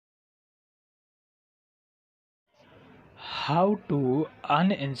How to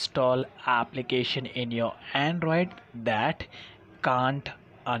uninstall application in your Android that can't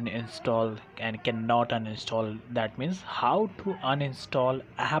uninstall and cannot uninstall. That means how to uninstall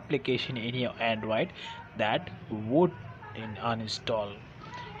application in your Android that would uninstall,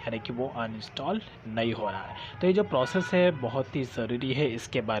 यानी कि वो uninstall नहीं हो रहा है। तो ये जो प्रोसेस है बहुत ही ज़रूरी है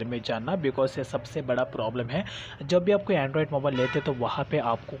इसके बारे में जानना, बिकॉज ये सबसे बड़ा प्रॉब्लम है। जब भी आप कोई एंड्रॉयड मोबाइल लेते हैं तो वहाँ पे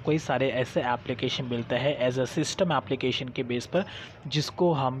आपको कोई सारे ऐसे एप्लीकेशन मिलते हैं एज अ सिस्टम एप्लीकेशन के बेस पर,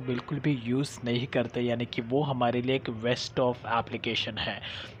 जिसको हम बिल्कुल भी यूज़ नहीं करते, यानी कि वो हमारे लिए एक वेस्ट ऑफ एप्लीकेशन है।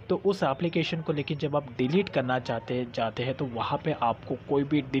 तो उस एप्लीकेशन को लेकिन जब आप डिलीट करना जाते हैं तो वहाँ पे आपको कोई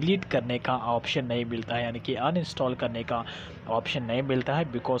भी डिलीट करने का ऑप्शन नहीं मिलता है, यानी कि अनइंस्टॉल करने का ऑप्शन नहीं मिलता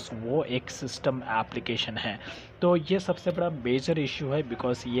है, बिकॉज वो एक सिस्टम एप्लीकेशन है। तो ये सबसे बड़ा मेजर इशू है,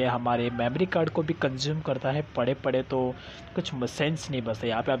 बिकॉज ये हमारे मेमोरी कार्ड को भी कंज्यूम करता है। पड़े पड़े तो कुछ सेंस नहीं बचता।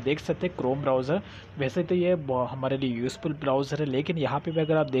 यहाँ पे आप देख सकते हैं क्रोम ब्राउज़र, वैसे तो ये हमारे लिए यूज़फुल ब्राउज़र है, लेकिन यहाँ पे भी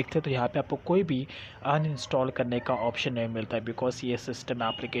अगर आप देखते हैं तो यहाँ पे आपको कोई भी अनइंस्टॉल करने का ऑप्शन नहीं मिलता है, बिकॉज ये सिस्टम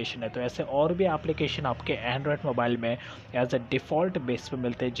एप्लीकेशन है। तो ऐसे और भी एप्लीकेशन आपके एंड्रॉयड मोबाइल में एज अ डिफ़ॉल्ट बेस पे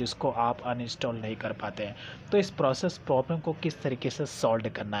मिलते हैं, जिसको आप अनइंस्टॉल नहीं कर पाते हैं। तो इस प्रॉब्लम को किस तरीके से सॉल्व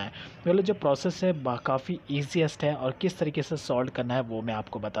करना है, मतलब जो प्रोसेस है काफ़ी ईजीएस्ट है, और किस तरीके से सॉल्व करना है वो मैं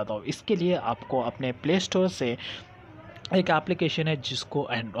आपको बताता हूँ। इसके लिए आपको अपने प्ले स्टोर से एक एप्लीकेशन है जिसको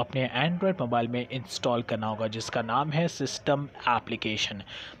अपने एंड्रॉयड मोबाइल में इंस्टॉल करना होगा, जिसका नाम है सिस्टम एप्लीकेशन।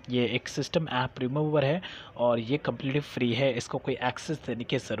 ये एक सिस्टम ऐप रिमूवर है और ये कम्प्लीटली फ्री है, इसको कोई एक्सेस देने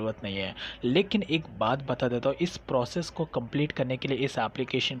की ज़रूरत नहीं है। लेकिन एक बात बता देता हूँ, इस प्रोसेस को कंप्लीट करने के लिए, इस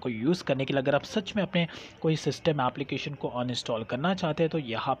एप्लीकेशन को यूज़ करने के लिए, अगर आप सच में अपने कोई सिस्टम एप्लीकेशन को अनइंस्टॉल करना चाहते हैं तो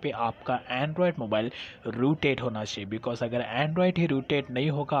यहाँ पे आपका एंड्रॉयड मोबाइल रूटेड होना चाहिए, बिकॉज अगर एंड्रॉयड ही रूटेड नहीं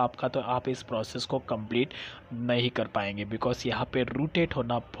होगा आपका तो आप इस प्रोसेस को कंप्लीट नहीं कर पाएंगे, बिकॉज यहाँ पे रूटेड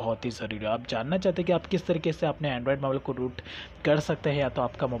होना बहुत ही ज़रूरी है। आप जानना चाहते हैं कि आप किस तरीके से अपने एंड्रॉयड मोबाइल को रूट कर सकते हैं, या तो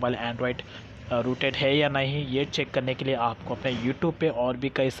आपका मोबाइल एंड्रॉयड रूटेड है या नहीं, ये चेक करने के लिए आपको अपने यूट्यूब पे और भी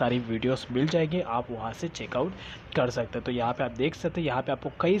कई सारी वीडियोस मिल जाएंगे, आप वहाँ से चेकआउट कर सकते हैं। तो यहाँ पे आप देख सकते हैं, यहाँ पे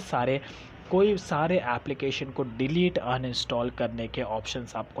आपको कोई सारे एप्लीकेशन को डिलीट अनइंस्टॉल करने के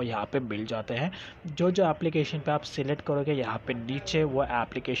ऑप्शंस आपको यहाँ पे मिल जाते हैं। जो एप्लीकेशन पे आप सिलेक्ट करोगे, यहाँ पे नीचे वो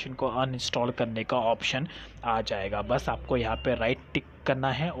एप्लीकेशन को अनइंस्टॉल करने का ऑप्शन आ जाएगा। बस आपको यहाँ पे राइट टिक करना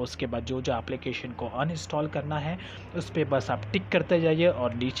है, उसके बाद जो एप्लीकेशन को अनइंस्टॉल करना है उस पर बस आप टिक करते जाइए,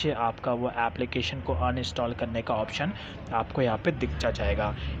 और नीचे आपका वो एप्लीकेशन को अनइंस्टॉल करने का ऑप्शन आपको यहाँ पे दिख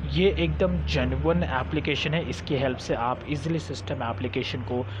जाएगा। ये एकदम जेन्युइन एप्लीकेशन है, इसकी हेल्प से आप इजीली सिस्टम एप्लीकेशन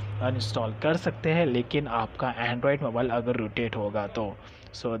को अनइंस्टॉल कर सकते हैं, लेकिन आपका एंड्रॉयड मोबाइल अगर रोटेट होगा तो।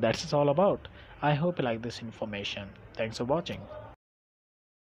 So that's is all about. I hope you like this information. Thanks for watching.